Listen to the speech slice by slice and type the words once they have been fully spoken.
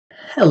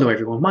Hello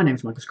everyone, my name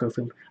is Michael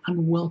Schofield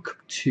and welcome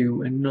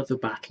to another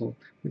battle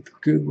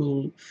with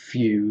Google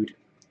Feud.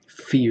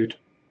 Fud.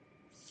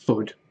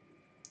 I'm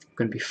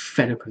going to be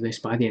fed up with this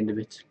by the end of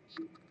it.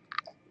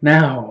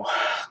 Now,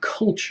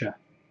 culture.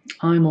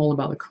 I'm all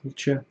about the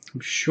culture. I'm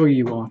sure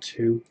you are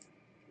too.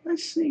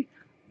 Let's see.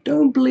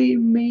 Don't believe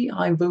me,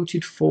 I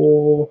voted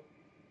for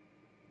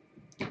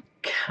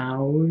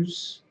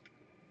cows,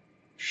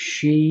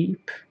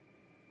 sheep,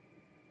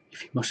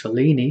 if you're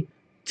Mussolini,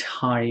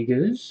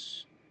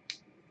 tigers.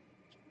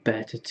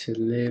 Better to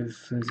live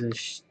as a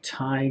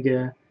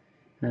tiger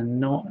and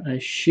not a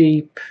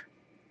sheep.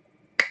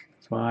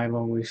 That's what I've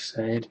always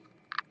said.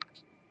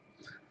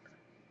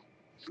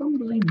 Don't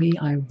believe me,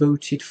 I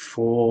voted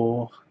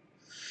for...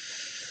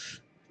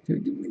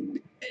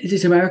 Is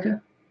this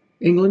America?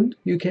 England?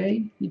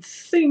 UK? You'd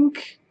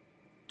think,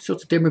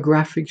 sort of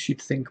demographics, you'd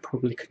think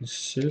probably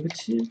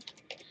conservative.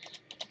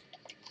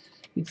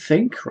 You'd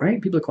think,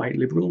 right? People are quite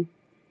liberal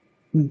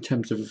in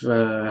terms of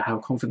how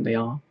confident they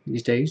are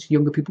these days.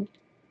 Younger people?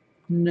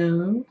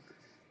 No.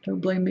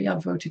 Don't blame me, I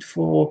voted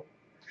for...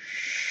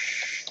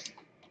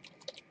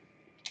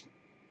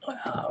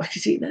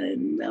 see,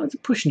 that was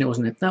pushing it,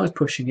 wasn't it? That was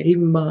pushing it.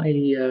 Even by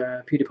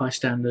PewDiePie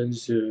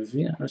standards of,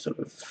 sort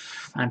of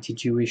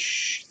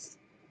anti-Jewish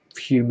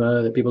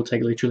humour that people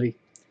take literally.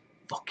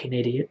 Fucking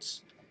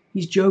idiots.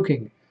 He's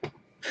joking.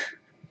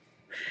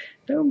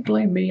 Don't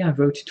blame me, I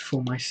voted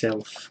for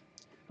myself.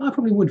 I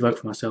probably would vote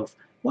for myself.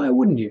 Why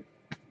wouldn't you?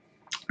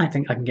 I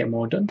think I can get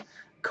more done.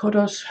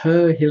 Kodos,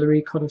 her,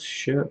 Hillary, Kodos,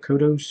 shirt,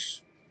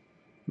 Kodos.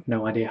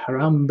 No idea.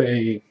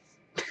 Harambe.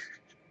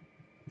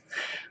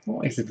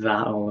 What is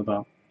that all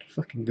about?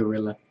 Fucking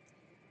gorilla.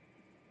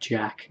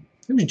 Jack.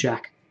 Who's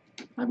Jack?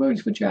 I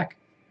voted for Jack.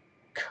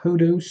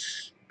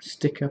 Kodos,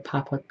 sticker,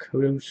 Papa,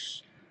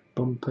 Kodos,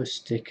 bumper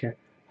sticker,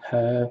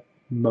 her,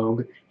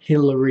 mug,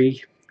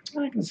 Hillary.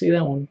 I can see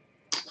that one.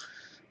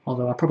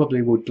 Although I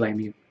probably would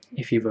blame you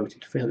if you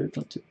voted for Hillary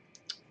Clinton.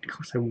 Of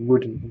course I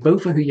wouldn't.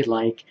 Vote for who you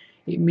like.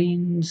 It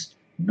means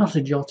not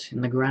a jot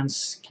in the grand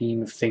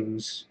scheme of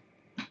things.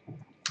 It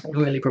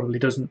really probably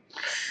doesn't.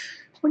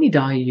 When you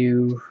die,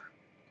 you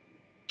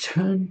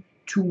turn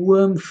to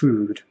worm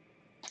food.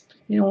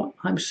 You know what?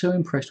 I'm so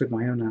impressed with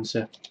my own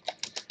answer.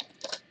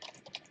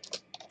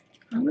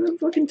 I'm gonna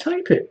fucking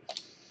type it.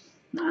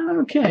 I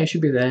don't care. It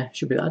should be there. It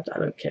should be there. I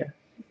don't care.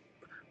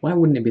 Why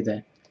wouldn't it be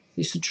there?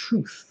 It's the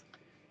truth.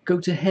 Go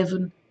to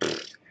heaven.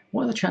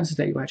 What are the chances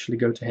that you actually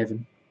go to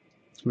heaven?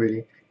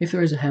 Really? If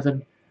there is a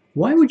heaven,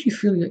 why would you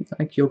feel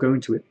like you're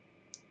going to it?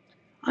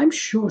 I'm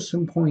sure at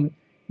some point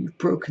you've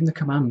broken the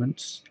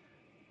commandments,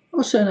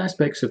 or certain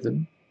aspects of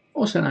them,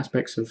 or certain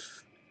aspects of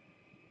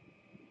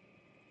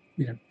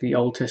the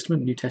Old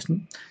Testament, New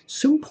Testament.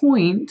 Some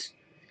point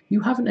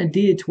you haven't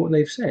adhered to what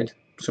they've said.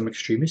 Some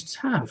extremists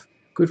have.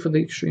 Good for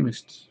the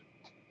extremists.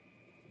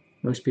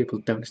 Most people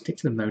don't stick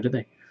to them though, do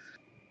they?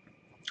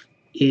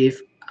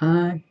 If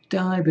I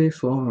die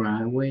before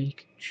I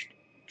wake,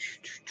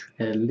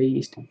 at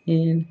least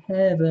in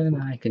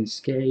heaven I can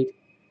skate.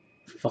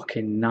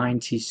 Fucking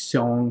 90s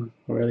song,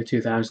 or early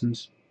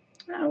 2000s.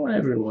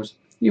 Whatever it was.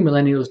 You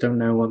millennials don't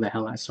know what the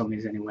hell that song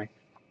is anyway.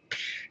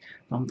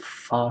 I'm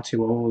far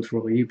too old for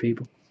all you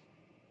people.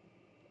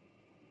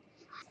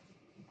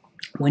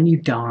 When you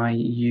die,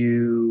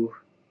 you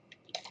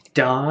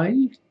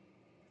die?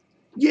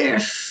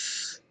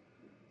 Yes!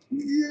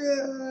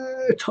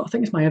 Yeah! I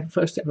think it's my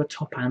first ever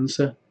top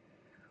answer.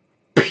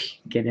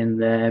 Get in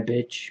there,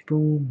 bitch.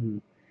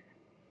 Boom.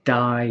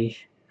 Die.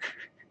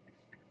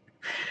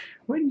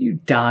 When you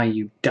dye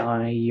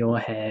your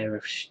hair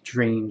a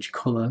strange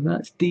colour.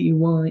 That's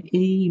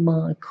D-Y-E,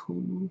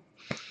 Michael.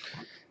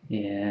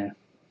 Yeah,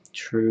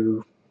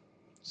 true.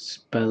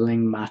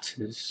 Spelling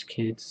matters,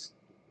 kids.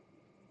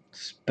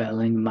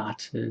 Spelling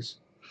matters.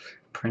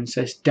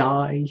 Princess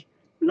Di.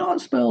 Not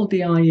spelled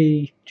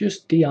D-I-E,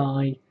 just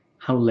D-I.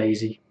 How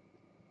lazy.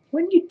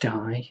 When you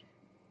die,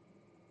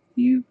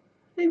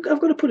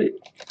 I've got to put it,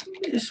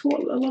 it's what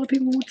a lot of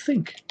people would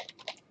think.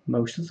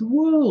 Most of the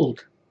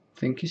world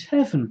think is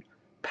heaven,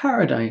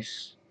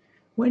 paradise.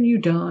 When you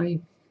die,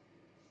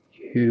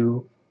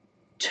 you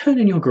turn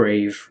in your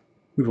grave.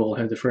 We've all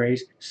heard the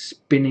phrase,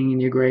 spinning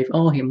in your grave.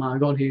 Oh my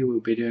God, he will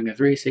be doing a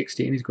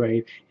 360 in his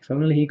grave. If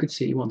only he could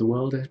see what the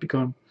world has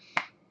become.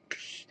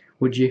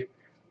 Would you?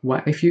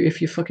 Why, if you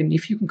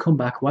can come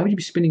back, why would you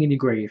be spinning in your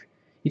grave?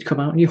 You'd come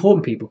out and you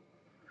haunt people.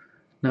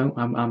 No,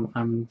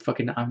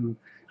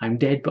 I'm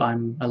dead, but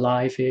I'm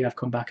alive here. I've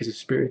come back as a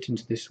spirit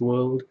into this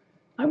world.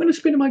 I'm going to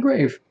spin in my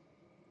grave.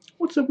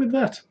 What's up with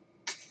that?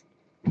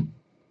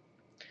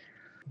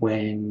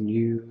 When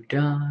you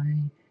die,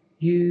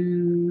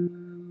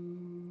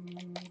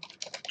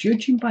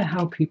 judging by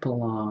how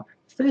people are,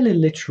 fairly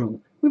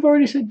literal. We've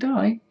already said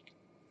die.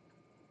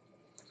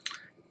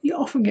 You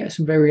often get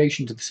some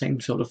variation to the same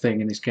sort of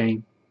thing in this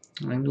game.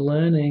 I'm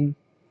learning.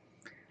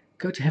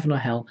 Go to heaven or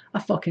hell.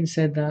 I fucking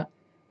said that.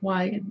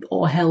 Why?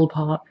 Or hell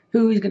part.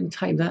 Who is going to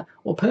type that?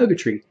 Or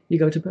purgatory. You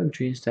go to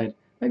purgatory instead.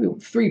 Maybe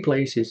 3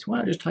 places. Why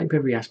not just type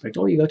every aspect?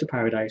 Or you go to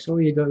paradise,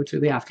 or you go to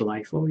the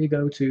afterlife, or you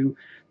go to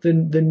the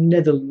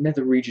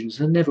nether regions,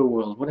 the nether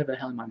world, whatever the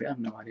hell it might be. I have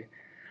no idea.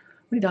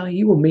 When you die,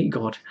 you will meet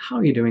God. How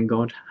are you doing,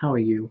 God? How are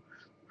you?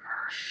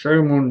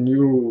 Shame on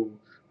you.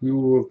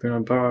 You have been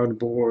a bad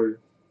boy.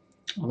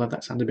 Although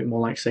that sounds a bit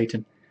more like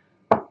Satan.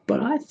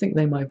 But I think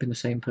they might have been the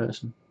same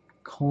person.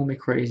 Call me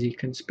crazy.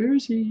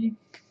 Conspiracy.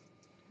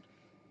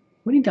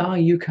 When you die,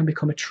 you can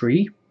become a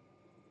tree.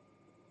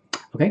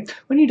 Okay,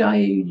 when you die,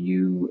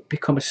 you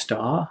become a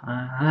star.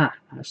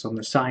 That's on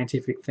the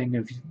scientific thing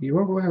of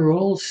we're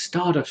all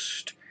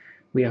stardust.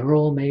 We are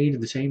all made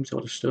of the same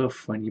sort of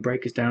stuff when you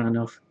break us down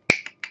enough.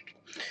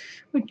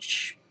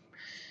 Which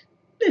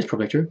is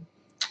probably true.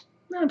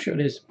 I'm sure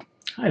it is.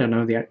 I don't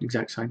know the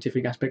exact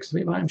scientific aspects of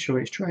it, but I'm sure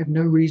it's true. I have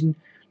no reason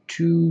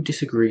to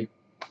disagree.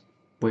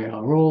 We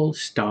are all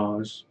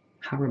stars.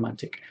 How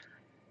romantic.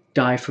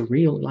 Die for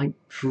real, like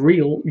for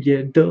real,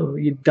 yeah, duh,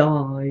 you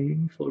die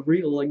for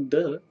real, like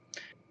duh.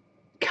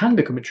 Can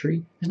become a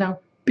tree has now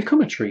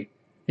become a tree.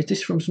 Is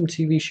this from some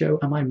TV show?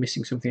 Am I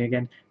missing something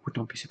again? Would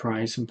not be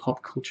surprised. Some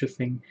pop culture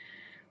thing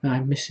that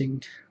I'm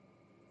missing.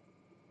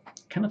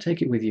 Can I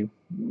take it with you?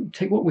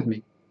 Take what with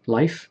me?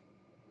 Life?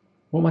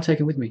 What am I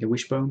taking with me? A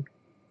wishbone?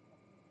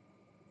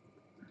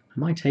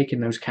 Am I taking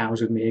those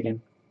cows with me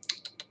again?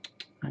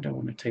 I don't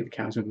want to take the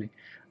cows with me. I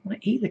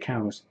want to eat the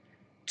cows.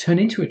 Turn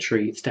into a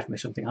tree. It's definitely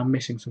something. I'm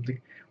missing something.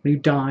 When you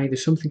die,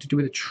 there's something to do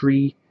with a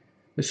tree.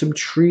 There's some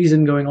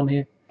treason going on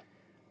here.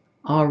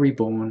 Are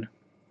reborn.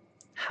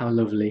 How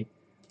lovely.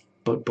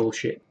 But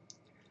bullshit.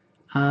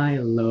 I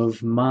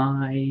love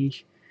my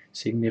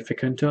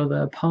significant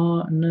other,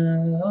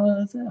 partner,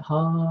 other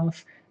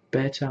half,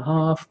 better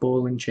half,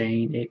 ball and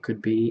chain. It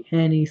could be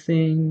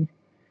anything.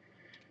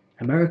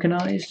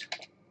 Americanized?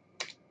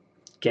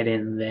 Get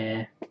in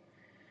there.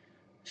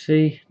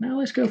 See, now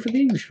let's go for the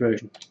English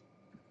version.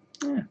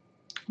 Yeah.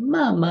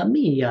 Mamma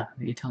mia,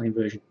 the Italian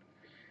version.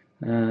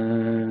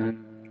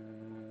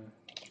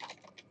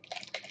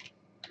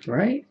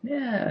 Right?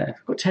 Yeah,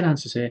 I've got 10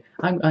 answers here.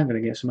 I'm going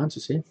to get some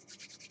answers here.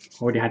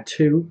 Already had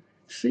 2.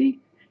 See?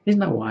 Isn't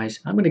that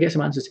wise? I'm going to get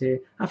some answers here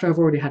after I've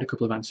already had a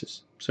couple of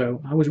answers. So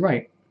I was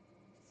right.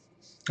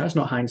 That's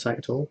not hindsight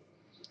at all.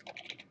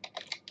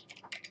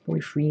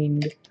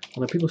 Boyfriend.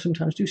 Although people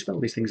sometimes do spell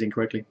these things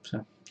incorrectly.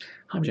 So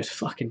I'm just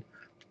fucking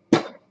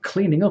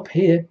cleaning up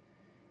here.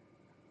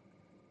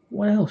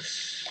 What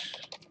else?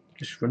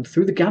 Just run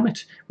through the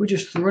gamut. We're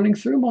just running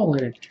through them all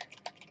here.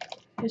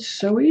 It's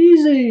so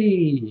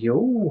easy.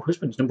 Your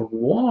husband's number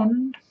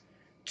 1.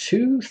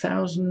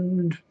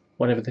 2,000,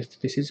 whatever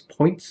this is,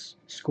 points,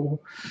 score.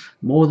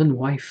 More than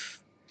wife.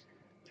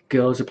 The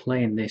girls are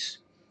playing this.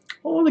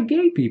 All the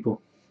gay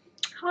people.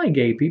 Hi,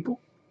 gay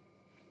people.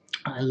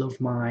 I love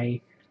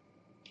my...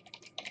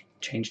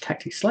 Change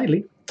tactics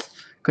slightly.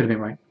 Could have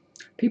been right.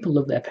 People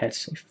love their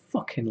pets. They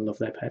fucking love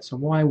their pets.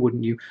 And why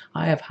wouldn't you?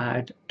 I have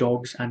had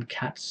dogs and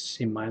cats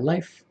in my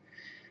life.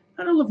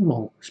 And I love them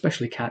all.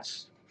 Especially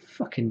cats.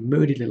 Fucking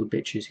moody little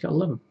bitches. You gotta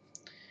love them.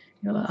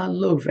 You know, I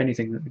love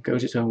anything that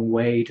goes its own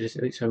way, does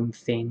its own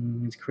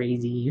thing, it's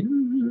crazy.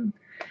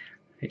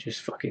 It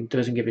just fucking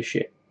doesn't give a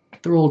shit.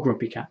 They're all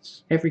grumpy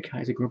cats. Every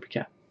cat is a grumpy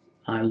cat.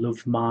 I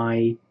love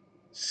myself.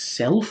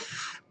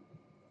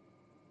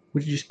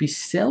 Would it just be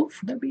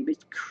self? Would that be a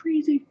bit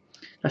crazy?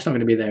 That's not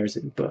going to be there, is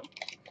it? But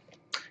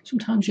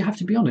sometimes you have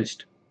to be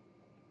honest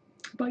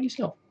about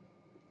yourself.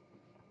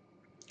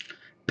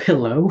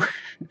 Pillow.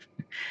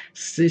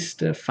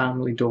 Sister,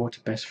 family,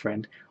 daughter, best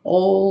friend.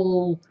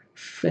 All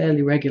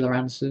fairly regular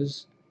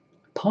answers.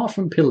 Apart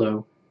from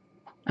pillow.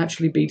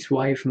 Actually beats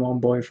wife, mom,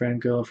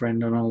 boyfriend,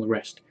 girlfriend, and all the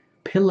rest.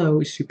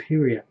 Pillow is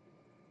superior.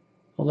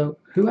 Although,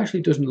 who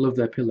actually doesn't love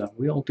their pillow?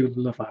 We all do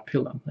love our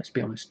pillow, let's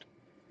be honest.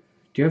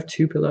 Do you have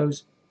 2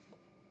 pillows?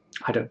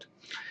 I don't.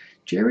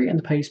 Jerry and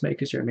the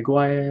Pacemakers, Jerry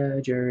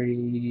Maguire,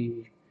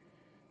 Jerry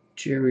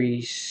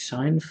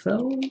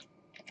Seinfeld?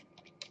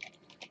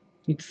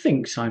 You'd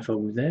think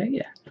Seinfeld was there,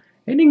 yeah.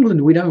 In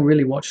England, we don't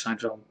really watch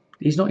Seinfeld.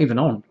 He's not even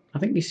on. I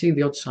think we see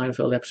the odd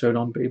Seinfeld episode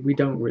on, but we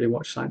don't really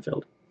watch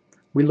Seinfeld.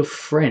 We love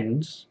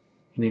Friends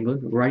in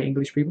England, right,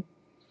 English people?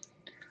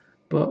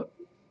 But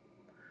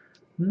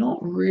not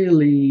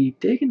really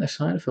digging the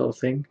Seinfeld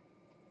thing.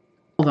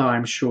 Although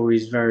I'm sure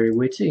he's very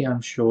witty,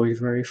 I'm sure he's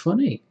very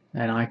funny.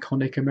 An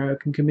iconic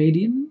American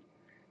comedian,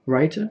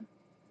 writer,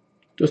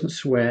 doesn't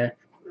swear,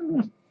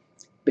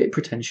 bit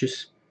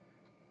pretentious.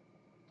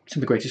 Some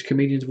of the greatest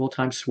comedians of all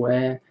time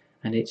swear,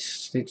 and it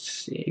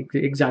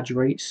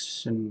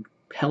exaggerates and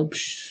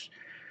helps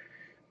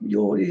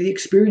the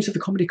experience of the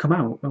comedy come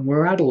out. And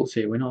we're adults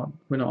here. We're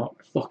not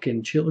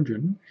fucking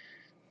children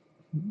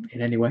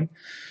in any way,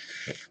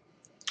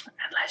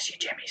 unless you're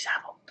Jimmy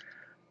Savile.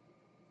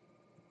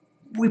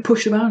 We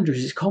push the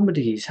boundaries. It's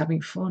comedy. It's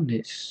having fun.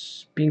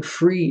 It's being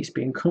free. It's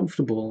being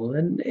comfortable.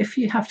 And if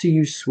you have to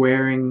use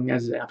swearing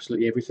as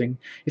absolutely everything,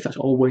 if that's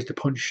always the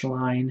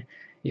punchline,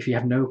 if you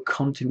have no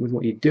content with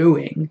what you're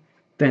doing,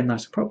 then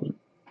that's a problem.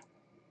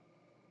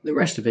 The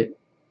rest of it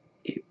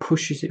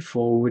pushes it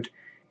forward.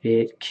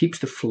 It keeps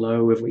the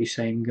flow of what you're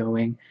saying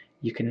going.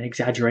 You can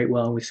exaggerate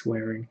well with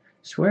swearing.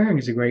 Swearing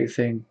is a great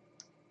thing.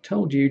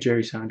 Told you,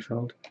 Jerry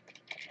Seinfeld.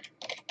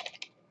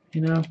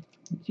 You know,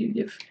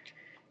 you,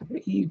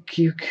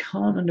 you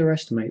can't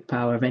underestimate the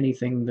power of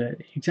anything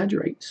that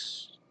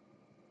exaggerates,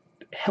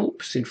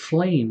 helps,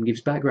 inflame,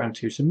 gives background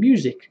to some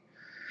music,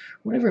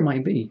 whatever it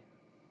might be.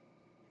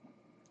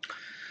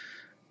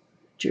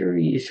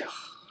 Jerry is.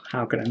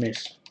 How could I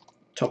miss?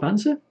 Top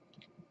answer?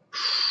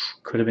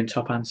 Could have been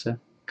top answer.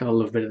 Gotta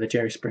love a bit of the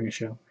Jerry Springer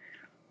Show.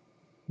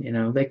 You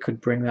know, they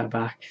could bring that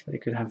back. They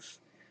could have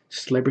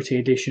celebrity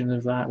editions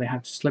of that. They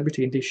have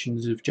celebrity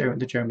editions of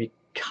the Jeremy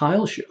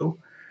Kyle Show.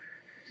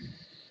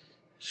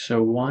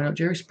 So why not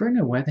Jerry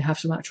Springer, where they have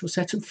some actual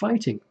setup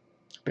fighting?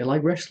 A bit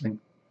like wrestling.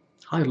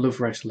 I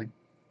love wrestling.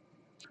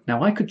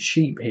 Now I could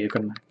cheat here,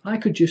 couldn't I? I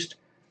could just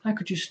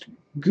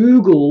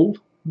Google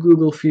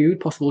Feud,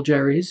 possible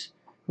Jerrys.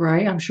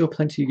 Right, I'm sure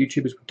plenty of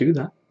YouTubers would do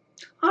that.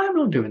 I'm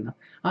not doing that.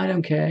 I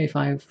don't care if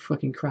I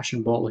fucking crash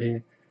and ball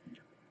here.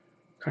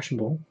 Crash and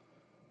ball?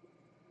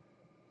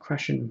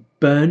 Crash and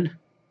burn?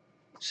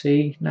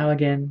 See, now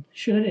again,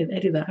 should I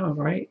edit that out,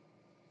 right?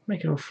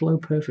 Make it all flow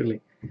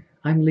perfectly.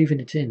 I'm leaving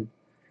it in.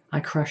 I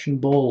crash and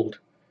balled.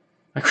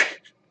 I'm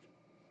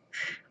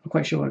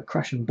quite sure what a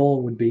crash and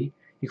ball would be.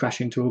 You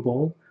crash into a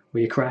ball,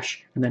 where you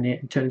crash and then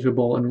it turns into a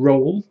ball and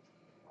roll.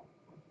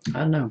 I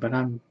don't know, but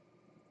I'm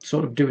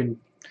sort of doing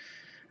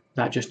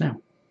that just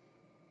now.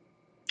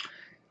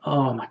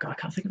 Oh my god, I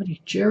can't think of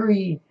any.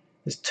 Jerry.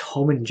 There's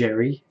Tom and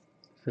Jerry.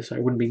 So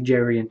it wouldn't be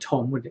Jerry and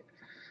Tom, would it?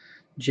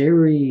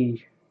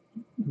 Jerry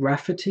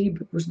Rafferty,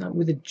 but wasn't that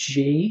with a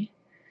G?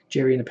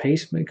 Jerry and the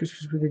Pacemakers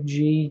was with a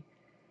G.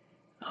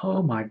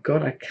 Oh my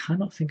god, I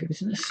cannot think of.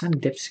 Isn't it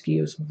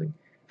Sandevsky or something?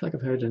 I feel like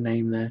I've heard a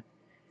name there.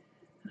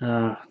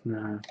 No,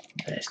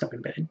 it's not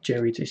going to be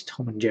Jerry. It's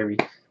Tom and Jerry,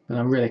 but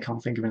I really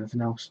can't think of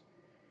anything else.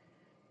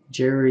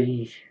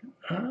 Jerry.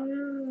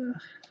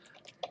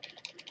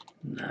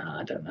 No,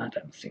 I don't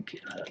think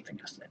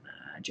that's it.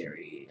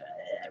 Jerry.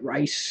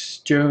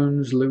 Rice,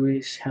 Jones,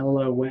 Lewis,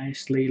 Heller,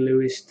 Wesley,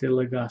 Lewis,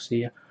 Stiller,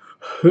 Garcia.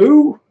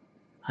 Who?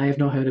 I have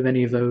not heard of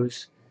any of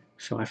those,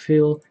 so I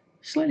feel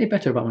slightly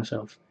better about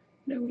myself.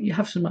 You know, you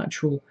have some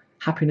actual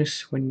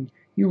happiness when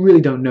you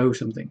really don't know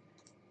something.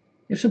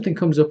 If something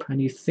comes up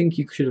and you think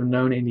you should have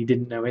known it and you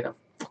didn't know it, that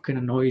fucking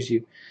annoys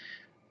you.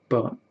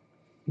 But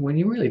when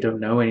you really don't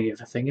know any of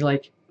the thing, you're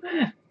like,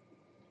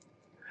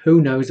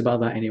 who knows about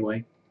that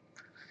anyway?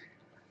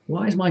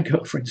 Why is my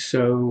girlfriend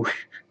so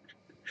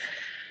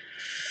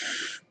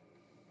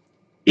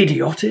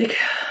idiotic?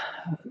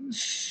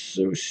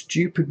 So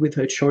stupid with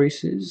her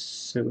choices,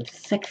 so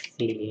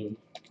sexy,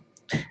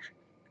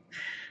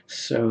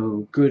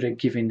 so good at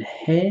giving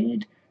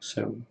head,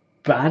 so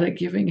bad at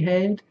giving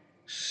head,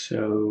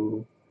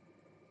 so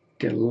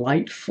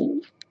delightful.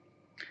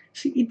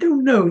 See, you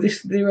don't know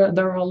this.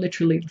 There are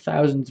literally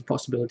thousands of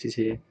possibilities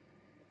here,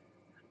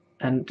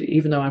 and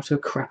even though I'm so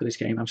crap at this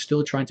game, I'm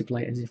still trying to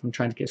play it as if I'm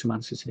trying to get some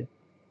answers here.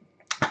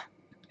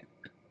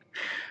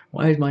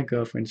 Why is my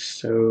girlfriend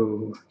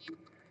so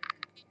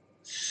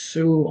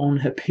on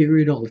her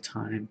period all the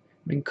time?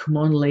 I mean, come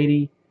on,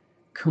 lady.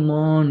 Come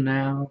on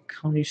now.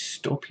 Can't you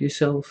stop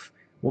yourself?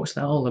 What's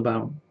that all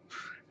about?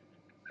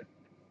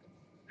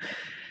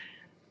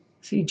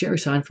 See, Jerry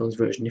Seinfeld's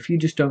version, if you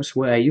just don't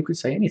swear, you could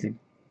say anything.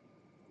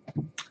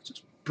 It's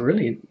just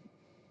brilliant.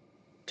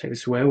 Take the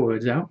swear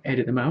words out,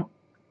 edit them out,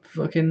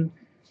 fucking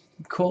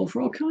call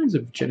for all kinds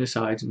of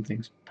genocides and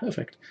things.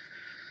 Perfect.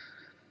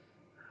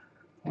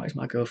 Why is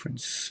my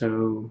girlfriend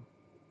so...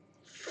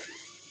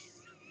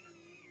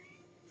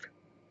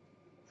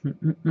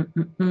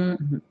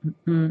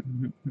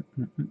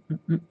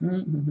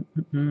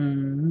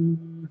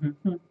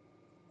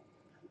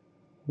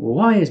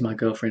 Why is my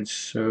girlfriend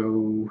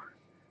so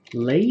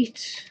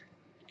late?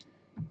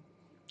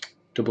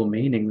 Double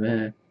meaning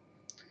there.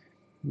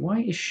 Why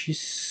is she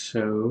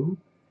so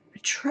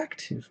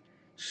attractive?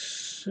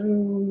 So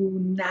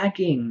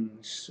nagging.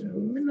 So,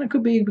 and that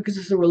could be because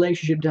there's a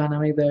relationship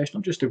dynamic there. It's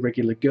not just a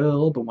regular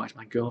girl, but why is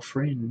my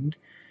girlfriend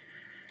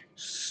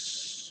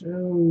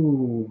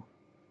so...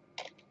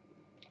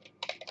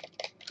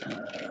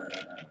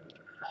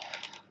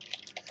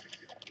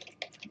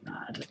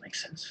 Nah, it doesn't make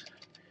sense.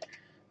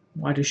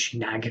 Why does she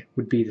nag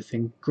would be the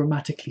thing.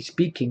 Grammatically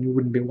speaking, it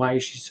wouldn't be why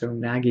is she so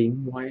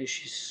nagging. Why is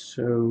she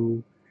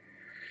so...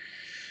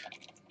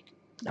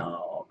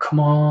 Oh,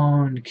 come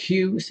on,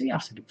 cute. See, I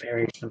said a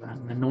variation of that.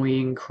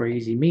 Annoying,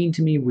 crazy, mean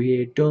to me,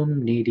 weird,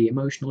 dumb, needy,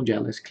 emotional,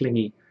 jealous,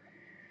 clingy.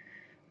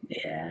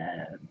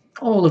 Yeah,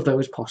 all of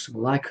those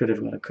possible. I could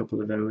have got a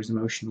couple of those.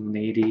 Emotional,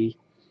 needy.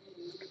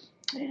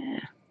 Yeah.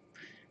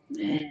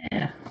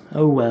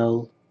 Oh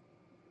well.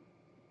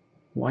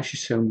 Why is she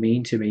so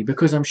mean to me?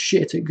 Because I'm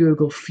shit at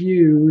Google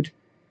Feud,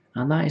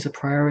 and that is a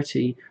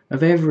priority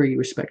of every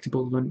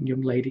respectable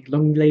young lady,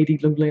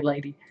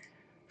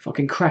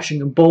 fucking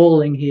crashing and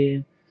bawling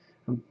here.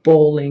 I'm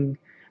bawling,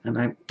 and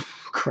I'm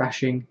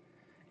crashing.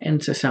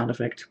 Enter sound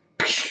effect.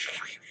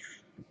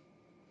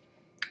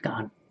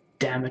 God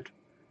damn it.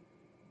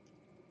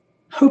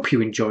 Hope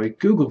you enjoyed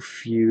Google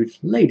Feud,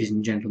 ladies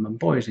and gentlemen,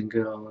 boys and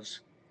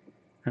girls.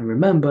 And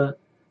remember,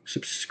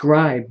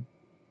 subscribe,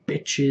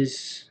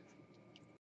 bitches.